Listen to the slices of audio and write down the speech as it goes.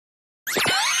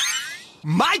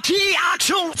Mighty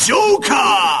Action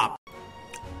Joker!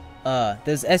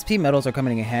 Those SP medals are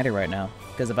coming in handy right now.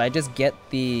 Because if I just get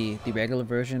the regular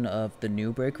version of the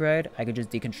new Break Ride, I could just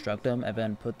deconstruct them and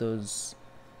then put those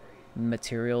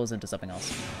materials into something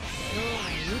else.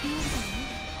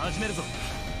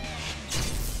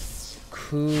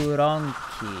 Kuronki.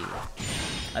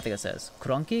 I think it says.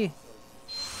 Kuronki?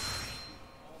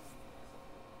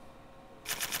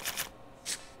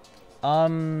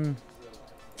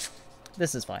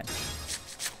 This is fine.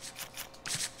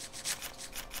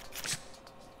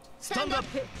 Stand up,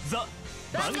 the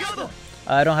Vanguard!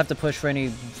 I don't have to push for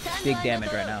any big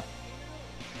damage right now.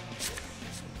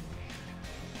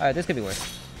 Alright, this could be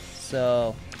worse.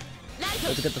 So,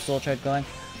 let's get the soul charge going.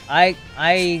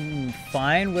 I'm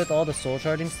fine with all the soul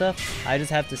charging stuff. I just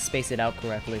have to space it out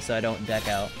correctly so I don't deck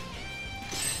out.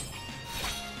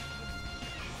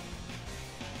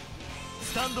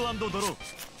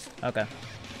 Okay.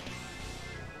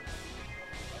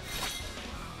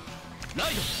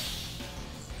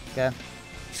 Okay.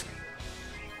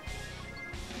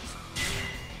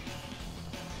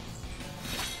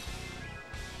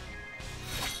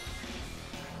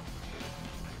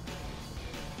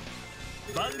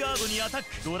 Vanguardにアタック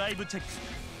ドライブチェック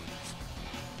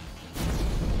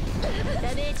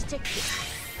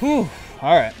Whew.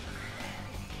 Alright.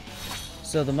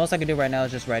 So the most I can do right now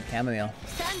is just ride Chamomile.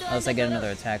 Unless I get another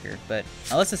attacker. But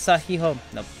unless it's Sahiho,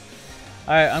 nope.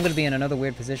 Alright, I'm gonna be in another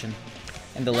weird position.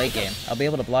 In the late game. I'll be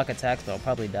able to block attacks, but I'll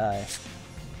probably die.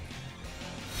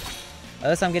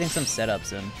 Unless I'm getting some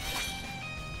setups in.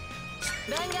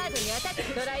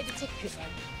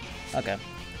 Okay.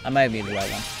 I might be the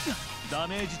right one.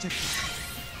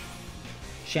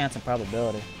 Chance and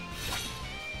probability.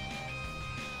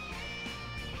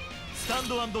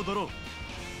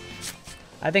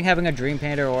 I think having a Dream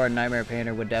Painter or a Nightmare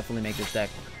Painter would definitely make this deck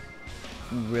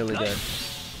really good.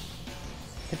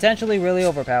 Potentially really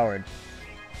overpowered.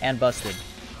 And busted.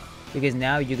 Because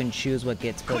now you can choose what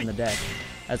gets put in the deck.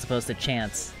 As opposed to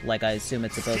chance, like I assume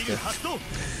it's supposed to.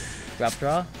 Drop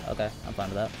draw? Okay, I'm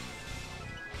fine with that.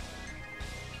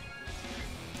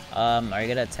 Are you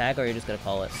gonna attack or are you just gonna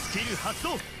call it?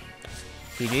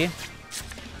 GG?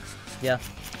 Yeah.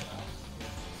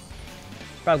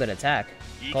 Probably gonna attack.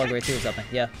 Call a grade 2 or something.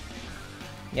 Yeah.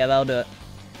 Yeah, that'll do it.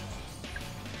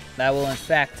 That will in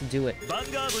fact do it.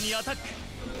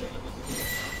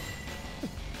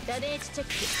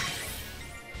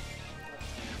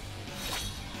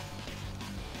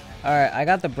 Alright, I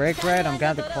got the break right. I'm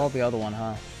gonna have to call the other one,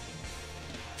 huh?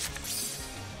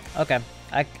 Okay,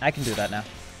 I can do that now.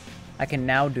 I can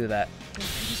now do that.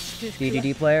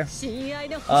 DDD player?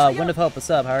 Wind of Hope, what's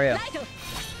up? How are you?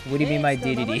 What do you mean by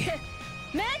DDD?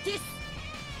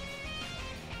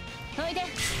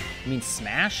 You mean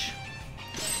Smash?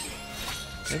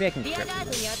 Maybe I can grip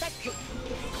this.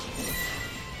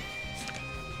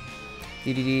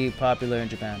 DDD popular in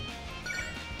Japan.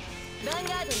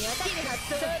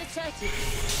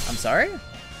 I'm sorry?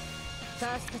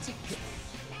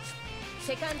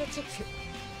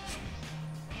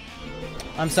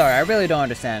 I'm sorry, I really don't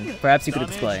understand. Perhaps you could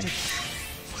explain.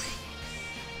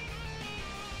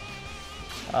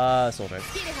 Soldier.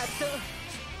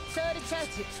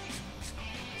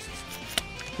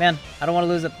 Man, I don't want to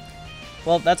lose it.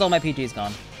 Well, that's all my PG's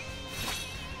gone.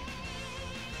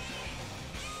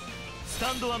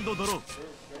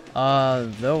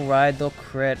 They'll ride, they'll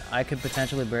crit. I could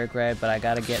potentially break ride, but I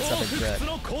gotta get something crit.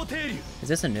 Is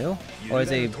this a new? Or is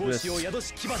it just...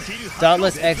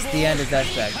 Dotless X, the end is that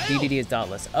spec. DDD is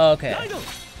dotless. Oh, okay.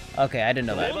 Okay, I didn't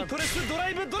know that.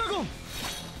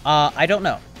 I don't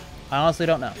know. I honestly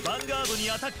don't know.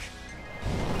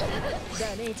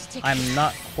 I'm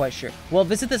not quite sure. Well,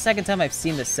 this is the second time I've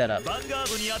seen this setup.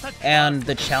 And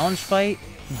the challenge fight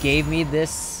gave me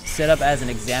this setup as an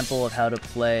example of how to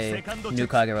play new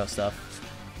Kagero stuff.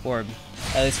 Or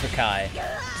at least for Kai.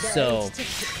 So,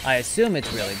 I assume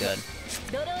it's really good.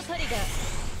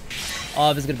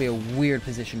 Oh, this is going to be a weird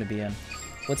position to be in.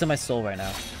 What's in my soul right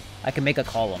now? I can make a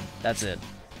column. That's it.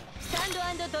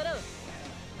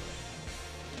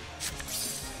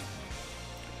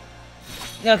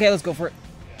 Yeah, okay, let's go for it.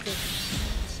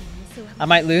 I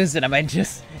might lose and I might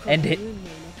just end it.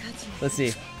 Let's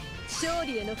see.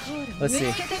 Let's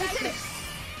see.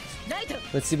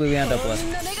 Let's see what we end up with.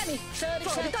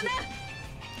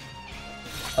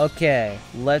 Okay,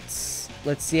 let's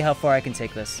see how far I can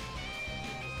take this.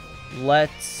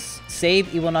 Let's save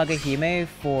Iwanaga Hime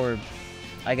for,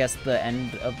 I guess, the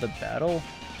end of the battle.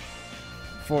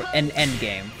 For an end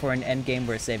game. For an end game,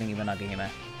 we're saving Iwanaga Hime.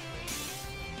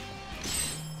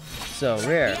 So,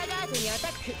 rear.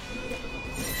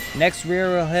 Next rear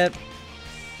will hit.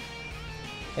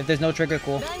 If there's no trigger,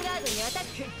 cool. ヴァンガードにアタッ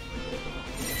ク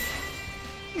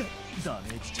ダメ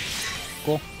ージチェッ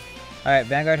Cool. Alright,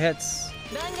 Vanguard hits.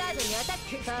 ヴァンガードにアタッ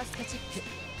クファーストチッ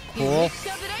プ Cool.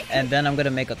 And then I'm gonna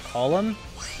make a column.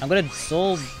 I'm gonna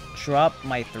soul drop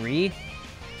my 3.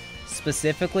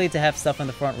 Specifically to have stuff in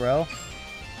the front row.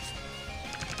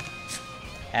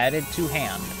 Added to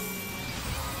hand.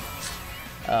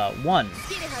 1. ス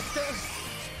キル発動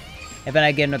And then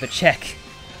I get another check.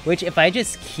 Which if I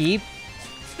just keep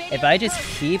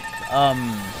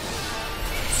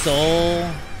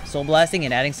soul blasting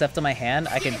and adding stuff to my hand,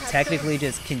 I can technically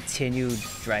just continue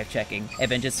drive checking and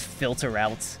then just filter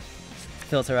out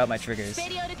my triggers, スペ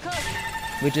リオルコー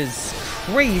ス which is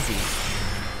crazy.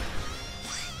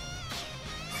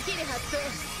 スキル発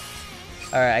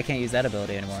動 Alright, I can't use that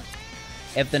ability anymore.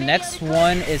 If the next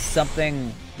one is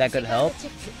something that could help, チェ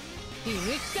ックリミ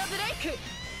ッカブレイク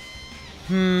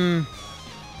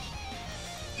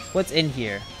what's in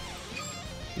here?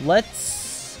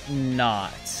 Let's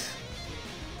not.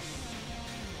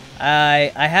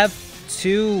 I have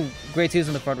 2 grade 2s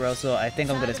in the front row, so I think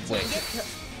I'm gonna wait.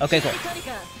 Okay, cool. トリ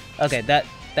ガー Okay, that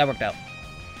worked out.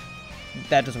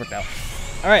 That just worked out.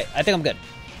 Alright, I think I'm good.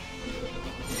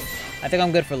 I think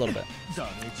I'm good for a little bit. ダメ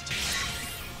ージチェ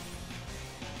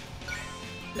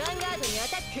ッヴァンガードにア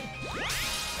タッ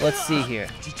ク Let's see here.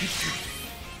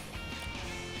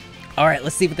 Alright,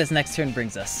 let's see what this next turn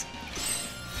brings us.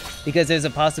 Because there's a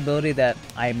possibility that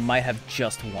I might have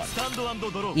just won. クスタンドアン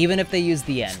ドドロー Even if they use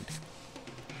the end.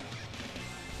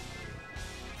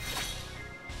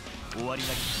 終わりな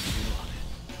きというのは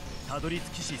たどり着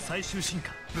きし最終進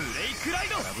化ブレイクライ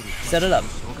ド Set it up.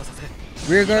 消化さ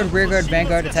せ Rear guard,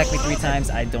 Vanguard, attack me 3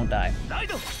 times, I don't die. ライ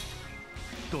ド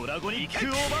ドラゴニックオ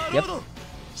ーバーロード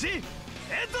G ヘッ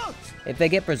ド If they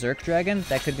get Berserk Dragon,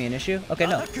 that could be an issue. Okay, ア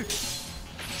no. タック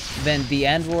Then the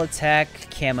end will attack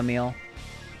Chamomile.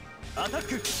 アタッ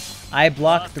ク I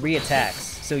block 3 attacks,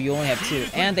 so you only have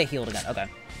 2. And they healed again. Okay.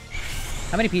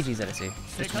 How many PGs did I see?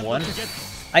 Just 1? ゲッ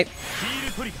ト I ヒー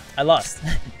ルトリガ I lost.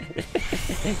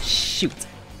 Shoot.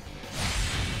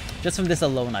 Just from this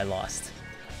alone, I lost.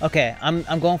 Okay, I'm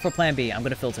going for plan B. I'm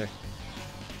gonna filter.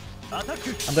 ーアタック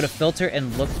I'm gonna filter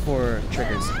and look for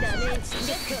triggers. ダメージ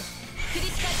ゲットクリ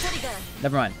ティカルトリガー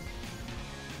Never mind.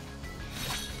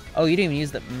 Oh, you didn't even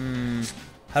use the...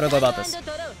 how do I go about this?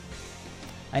 ドロー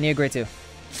I need a grade 2.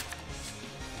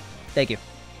 Thank you.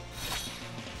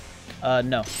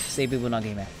 No. Save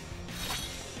Ibunagahime.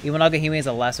 Ibunagahime is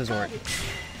a last resort.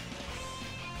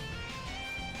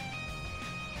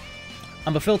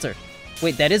 I'm a filter.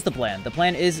 Wait, that is the plan. The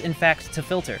plan is, in fact, to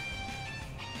filter.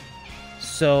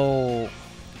 So...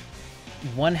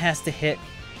 one has to hit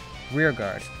rear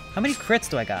guard. How many crits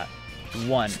do I got?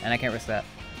 1, and I can't risk that.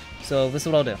 So, this is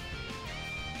what I'll do.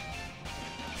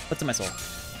 What's in my soul?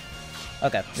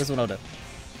 Okay, this is what I'll do.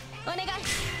 お願い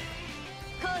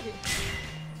コー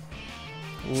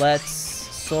ル Let's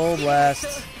soul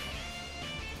blast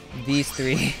these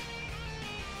 3.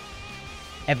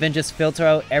 And then just filter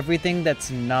out everything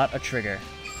that's not a trigger.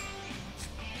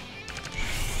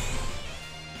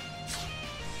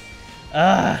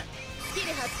 Ah! スキ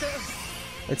ル発動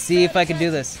Let's see if I can do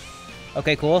this.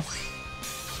 Okay, cool.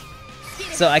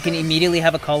 So I can immediately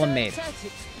have a column made. チャー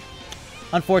ジ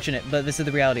Unfortunate, but this is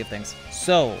the reality of things.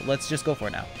 So, let's just go for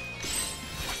it now.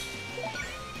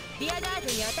 リアガー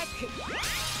ドにアタック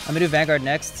I'm gonna do Vanguard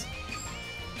next.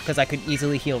 Because I could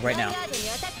easily heal right ヴァ now. ンガードに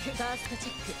アタックファーストチ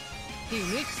ップリミ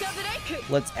ッカブレイ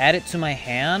ク Let's add it to my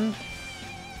hand.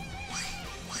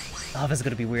 Oh, this is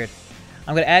gonna be weird.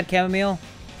 I'm gonna add Chamomile.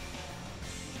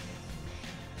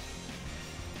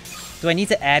 Do I need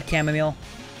to add Chamomile?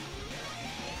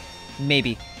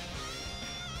 Maybe.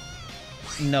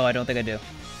 No, I don't think I do.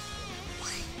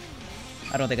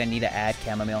 I don't think I need to add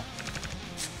Chamomile.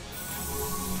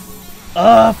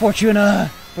 Ah, Fortuna!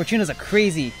 Fortuna's a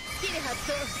crazy. スキル発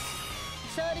動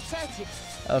ソウルチャージ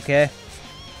Okay.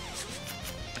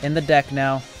 In the deck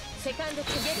now. セカンド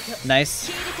チゲット Nice.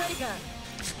 ヒールトリガー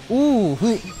Ooh,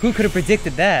 who could have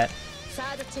predicted that? サ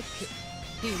ードチェック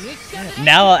リミッカブレイク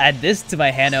Now I'll add this to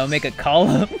my hand and I'll make a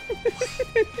column.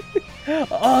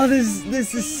 Oh, this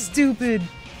is stupid.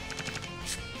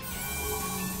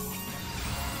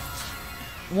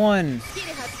 1. スキ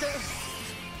ル発動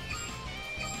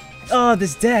Oh,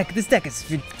 this deck is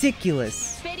ridiculous.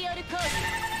 スペリオルコース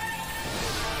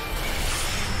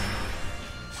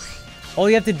All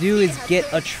you have to do is get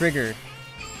a trigger.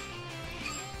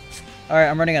 Alright,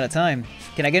 I'm running out of time.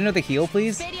 Can I get another heal,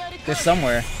 please? スペリオルコー They're ス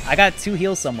somewhere. I got 2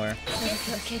 heals somewhere. ゲ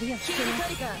ットヒールトリガース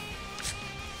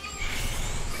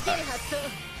キル発動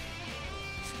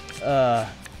Uh,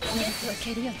 ゲ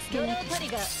ットドロートリ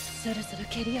ガーそろそろ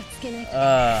蹴りをつけないと。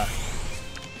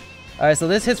 Alright, so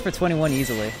this hits for 21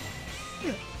 easily.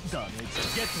 ダメー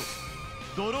ジゲット。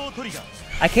ドロートリガー。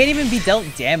 I can't even be dealt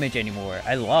damage anymore.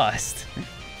 I lost.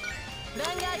 ヴ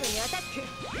ァンガードにアタック。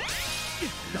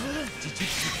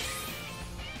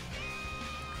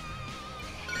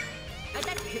 ア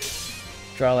タック。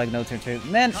 Draw like no turn two.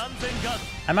 Man, 完全ガー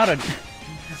ド。 I'm out of...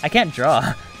 I can't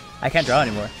draw. I can't draw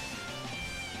anymore.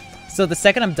 So the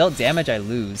second I'm dealt damage, I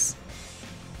lose.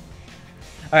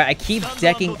 Alright, I keep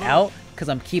decking out because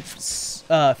I'm keep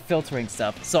filtering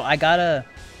stuff. So I gotta...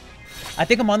 I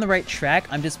think I'm on the right track.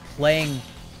 I'm just playing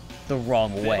the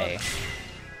wrong way.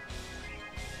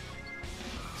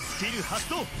 スキル発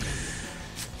動。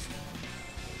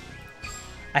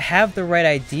 I have the right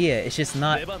idea. It's just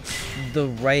not the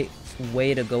right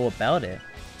way to go about it.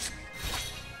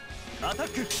 アタッ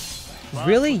ク。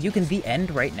 Really? You can be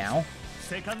end right now?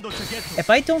 セカンドチェゲット。 If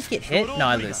I don't get hit, no,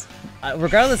 I lose.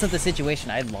 Regardless of the situation,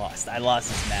 I lost. I lost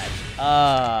this match.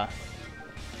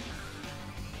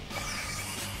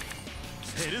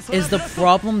 Is the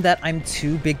problem that I'm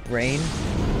too big brain?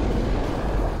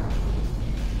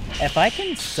 If I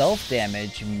can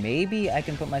self-damage, maybe I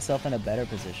can put myself in a better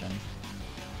position.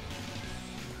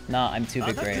 Nah, I'm too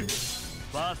big brain.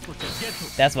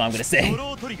 That's what I'm gonna say.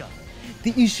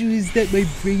 The issue is that my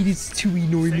brain is too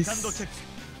enormous.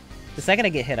 The second I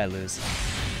get hit, I lose.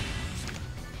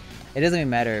 It doesn't even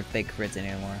matter if they crit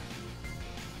anymore.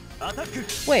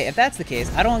 Wait, if that's the case,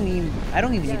 I don't even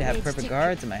need to have perfect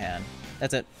guards in my hand.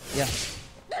 That's it. Yeah.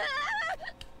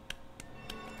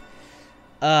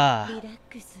 リラッ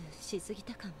クスしすぎ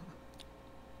たかも。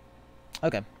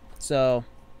 Okay, so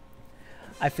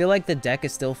I feel like the deck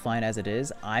is still fine as it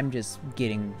is. I'm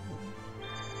being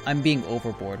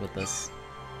overboard with this.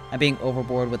 I'm being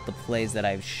overboard with the plays that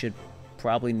I should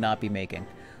probably not be making.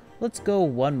 Let's go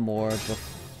one more.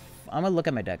 I'm gonna look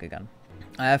at my deck again.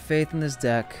 I have faith in this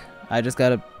deck. I just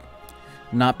gotta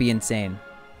not be insane.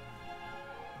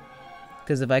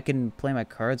 Because if I can play my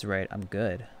cards right, I'm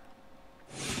good.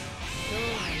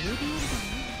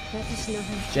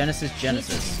 Genesis,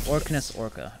 Orcanus,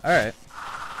 Orca. Alright.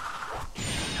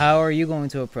 How are you going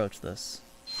to approach this?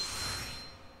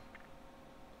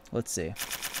 Let's see.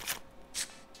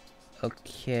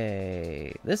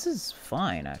 Okay. This is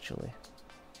fine, actually.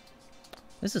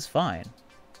 This is fine.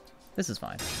 This is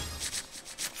fine.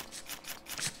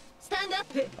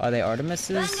 Are they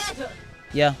Artemises?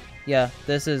 Yeah, yeah.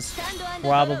 This is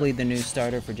probably the new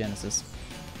starter for Genesis.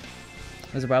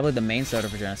 This is probably the main starter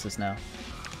for Genesis now.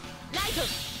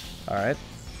 Alright.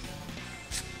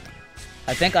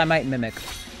 I think I might Mimic.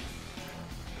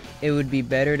 It would be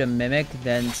better to Mimic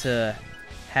than to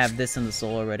have this in the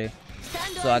soul already.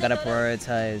 So I gotta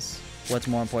prioritize what's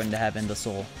more important to have in the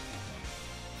soul.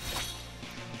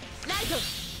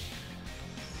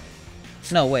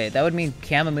 No, wait, that would mean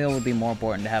Chamomile would be more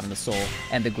important to have in the soul,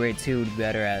 and the grade 2 would be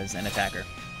better as an attacker.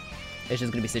 It's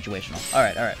just gonna be situational.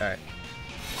 Alright, alright, alright.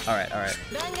 Alright, alright.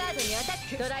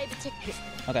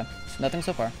 Okay, nothing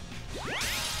so far.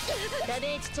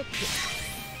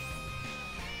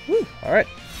 Woo, alright.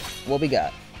 What we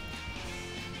got?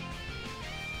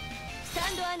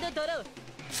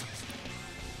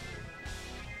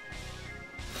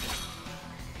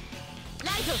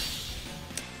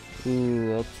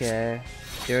 Ooh, okay.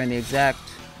 They're in the exact.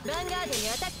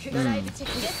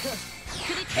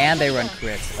 And they run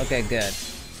crits. Okay, good.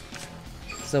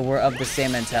 So we're of the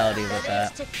same mentality with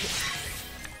that.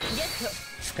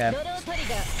 Okay.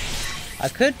 I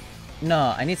could...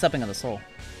 No, I need something on the soul.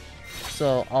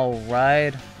 So I'll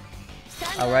ride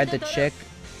the chick.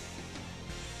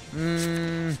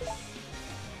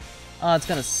 Oh, it's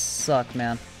gonna suck,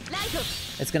 man.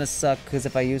 It's gonna suck, because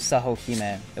if I use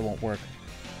Sahohime, it won't work.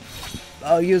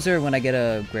 I'll use her when I get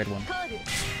a grade 1.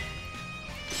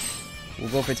 We'll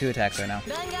go for 2 attacks right now.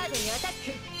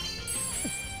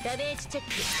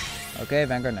 Okay,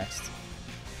 Vanguard next.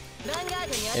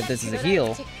 If this is a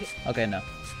heal... Okay, no.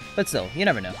 But still, you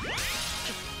never know.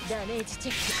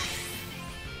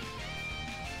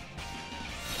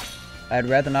 I'd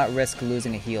rather not risk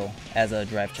losing a heal as a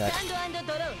drive check.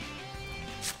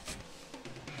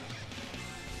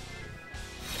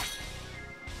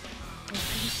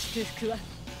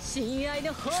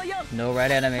 No right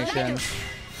animation.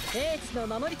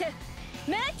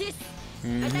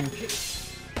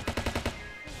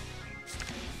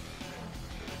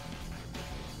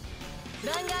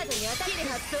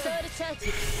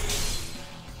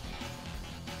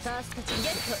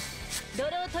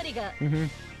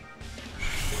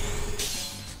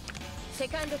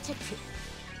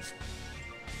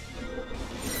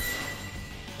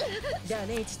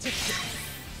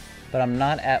 But I'm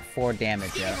not at 4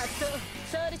 damage yet.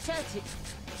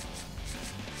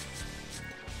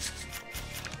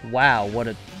 Wow, what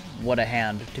a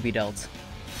hand to be dealt.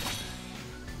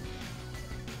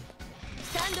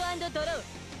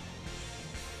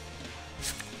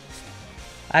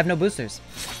 I have no boosters.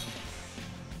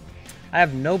 I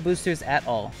have no boosters at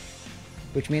all.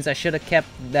 Which means I should have kept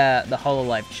the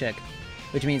Hololive chick.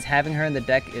 Which means having her in the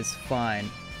deck is fine.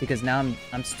 Because now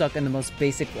I'm stuck in the most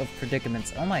basic of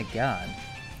predicaments. Oh my god.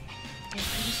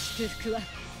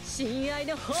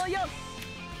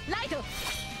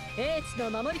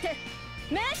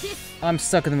 I'm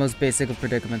stuck in the most basic of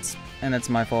predicaments. And that's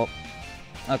my fault.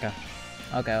 Okay.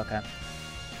 Okay.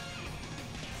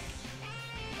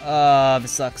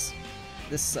 This sucks.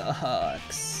 This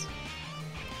sucks.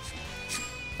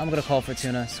 I'm gonna call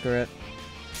Fortuna. Screw it.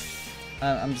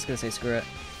 I'm just gonna say screw it.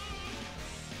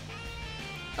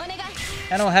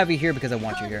 I don't have you here because I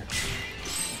want you here.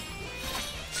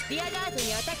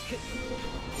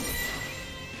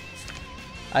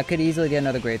 I could easily get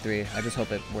another grade 3. I just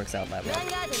hope it works out that way.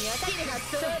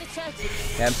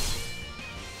 Okay.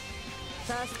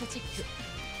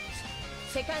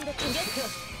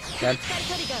 Okay.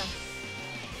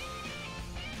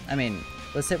 I mean,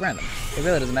 let's hit random. It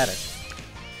really doesn't matter.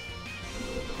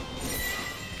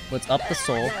 Let's up the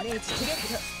soul.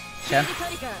 Okay.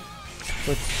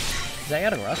 Is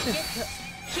that Yatagarasu?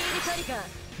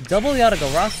 Double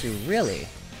Yatagarasu, really?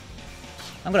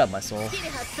 I'm gonna up my soul.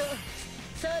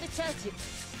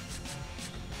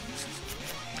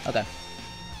 Okay.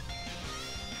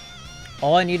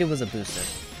 All I needed was a booster.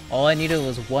 All I needed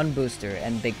was one booster,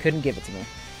 and they couldn't give it to me.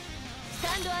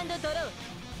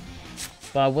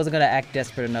 But I wasn't gonna act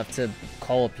desperate enough to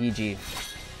call a PG.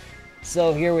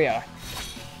 So here we are.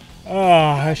 Oh,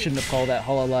 I shouldn't have called that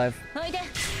Hololive.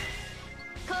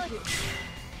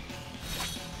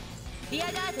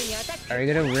 Are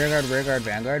you gonna rearguard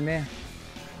Vanguard me?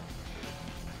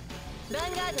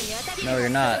 No, you're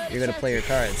not. You're gonna play your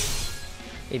cards.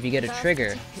 If you get a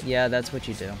trigger, yeah, that's what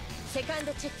you do.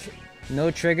 No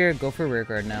trigger, go for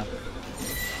rearguard now.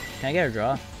 Can I get a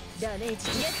draw?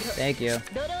 Thank you.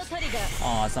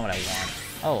 Oh, that's not what I want.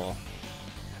 Oh well.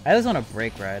 I just want a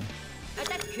break ride.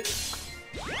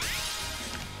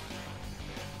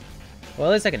 Well,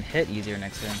 at least I can hit easier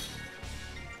next turn.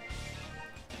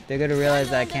 They're gonna realize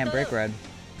that I can't break ride.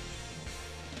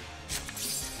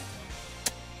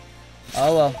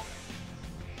 Oh well.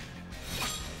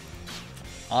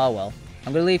 Oh well.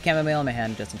 I'm gonna leave Chamomile in my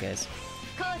hand just in case.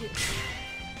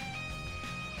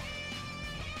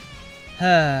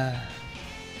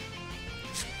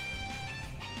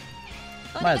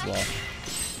 Might as well.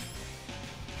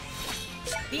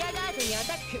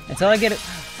 Until I get it.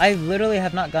 I literally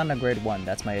have not gotten a grade 1,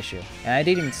 that's my issue. And I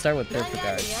didn't even start with perfect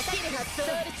guard.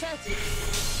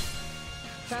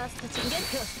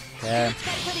 Okay.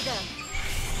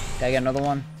 Can I get another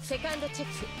one?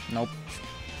 Nope.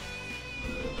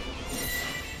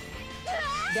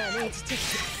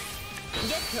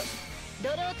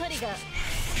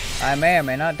 I may or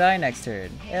may not die next turn.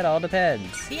 It all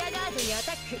depends.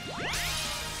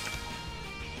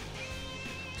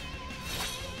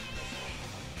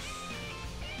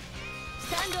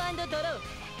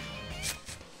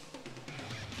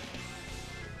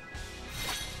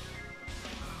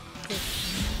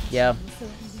 Yeah.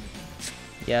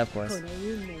 Yeah, of course.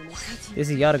 This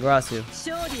is Yatagarasu.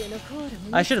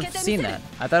 I should have seen that.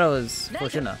 I thought it was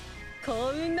Fortuna.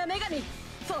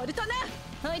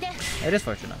 It is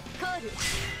Fortuna.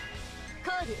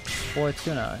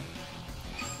 Fortuna.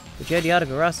 But you had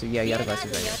Yatagarasu? Yeah,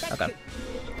 Yatagarasu's right here. Okay.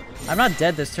 I'm not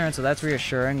dead this turn, so that's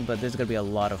reassuring, but there's gonna be a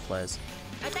lot of plays.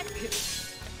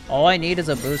 All I need is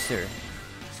a booster.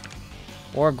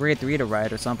 Or a grade 3 to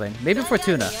ride or something. Maybe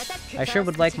Fortuna. I sure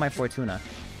would like my Fortuna.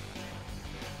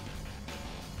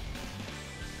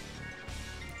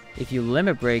 If you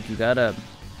limit break, you gotta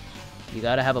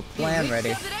have a plan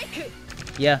ready.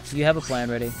 Yeah, you have a plan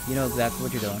ready. You know exactly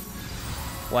what you're doing.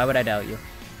 Why would I doubt you?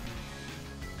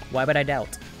 Why would I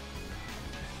doubt?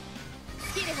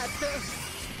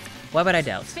 Why would I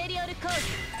doubt?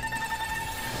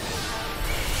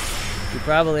 You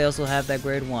probably also have that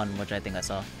grade 1, which I think I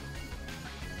saw.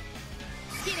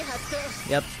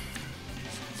 Yep.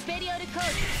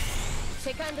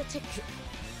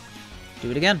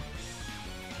 Do it again.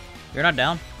 You're not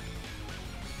down.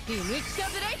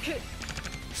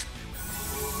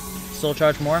 Soul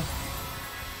charge more.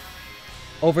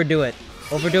 Overdo it.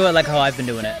 Overdo it like how I've been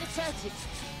doing it.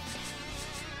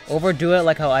 Overdo it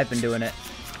like how I've been doing it.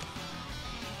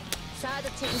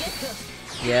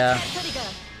 Yeah.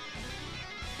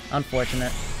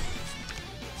 Unfortunate.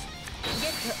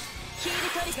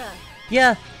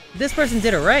 Yeah, this person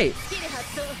did it right. スキル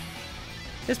発動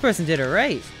This person did it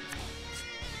right.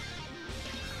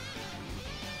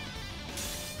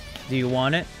 Do you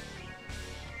want it?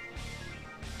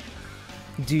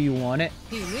 Do you want it?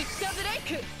 フィニッシュブレ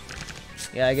イク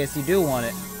Yeah, I guess you do want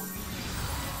it.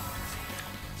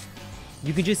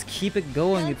 You could just keep it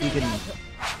going if you could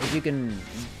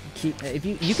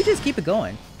just keep it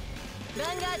going. ヴ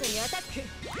ァンガードにアタック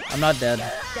I'm not dead. ダ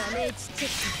メージチェ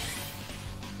ッ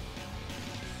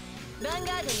クヴァン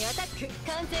ガードにアタック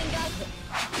完全ガード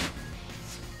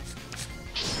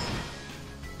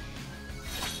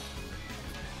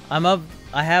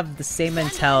I have the same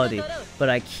mentality, but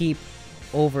I keep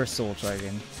over soul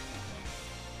charging.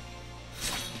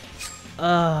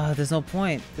 There's no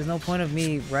point. There's no point of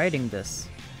me writing this.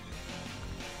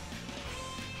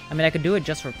 I mean, I could do it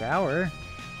just for power.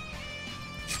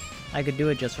 I could do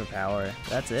it just for power.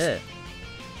 That's it.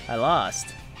 I lost.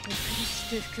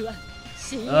 祝福は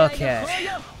親愛の Okay. 抱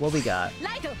擁 What we got?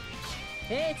 ライト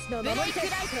英知の守り手ライ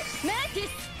トメーティ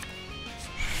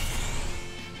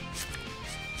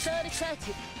スソウルチャー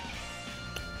ジ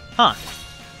Huh.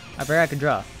 I forgot I could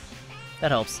draw.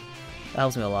 That helps. That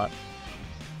helps me a lot.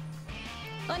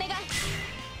 お願い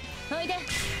おいで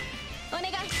お願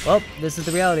い Well, this is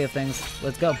the reality of things.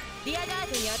 Let's go. リアガ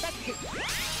ードにアタック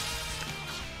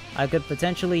I could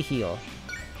potentially heal,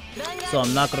 ヴァンガー so ド I'm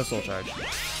に not gonna soul charge.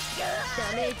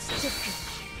 ダメージチェッ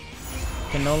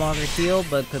ク Can no longer heal,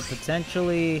 but could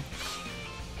potentially...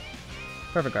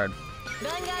 Perfect guard. ヴ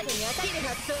ァンガードにアタック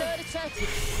発動ソウルチャージ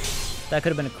That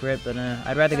could have been a crit, but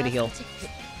I'd rather get a heal. ファーストチェッ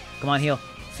ク Come on, heal.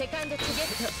 セカンドチゲ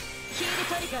ットヒール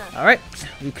トリガー Alright,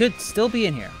 we could still be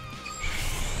in here.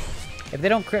 If they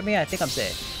don't crit me, I think I'm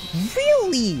safe.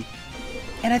 Really?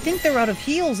 And I think they're out of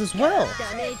heals as well.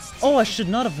 ダメージチェッ Oh, I should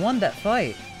not have won that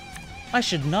fight. I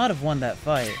should not have won that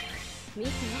fight. ク見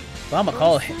て But I'm gonna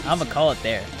call it. I'm gonna call it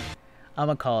there. I'm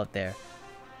gonna call it there.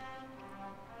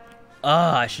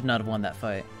 Ah, I should not have won that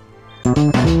fight.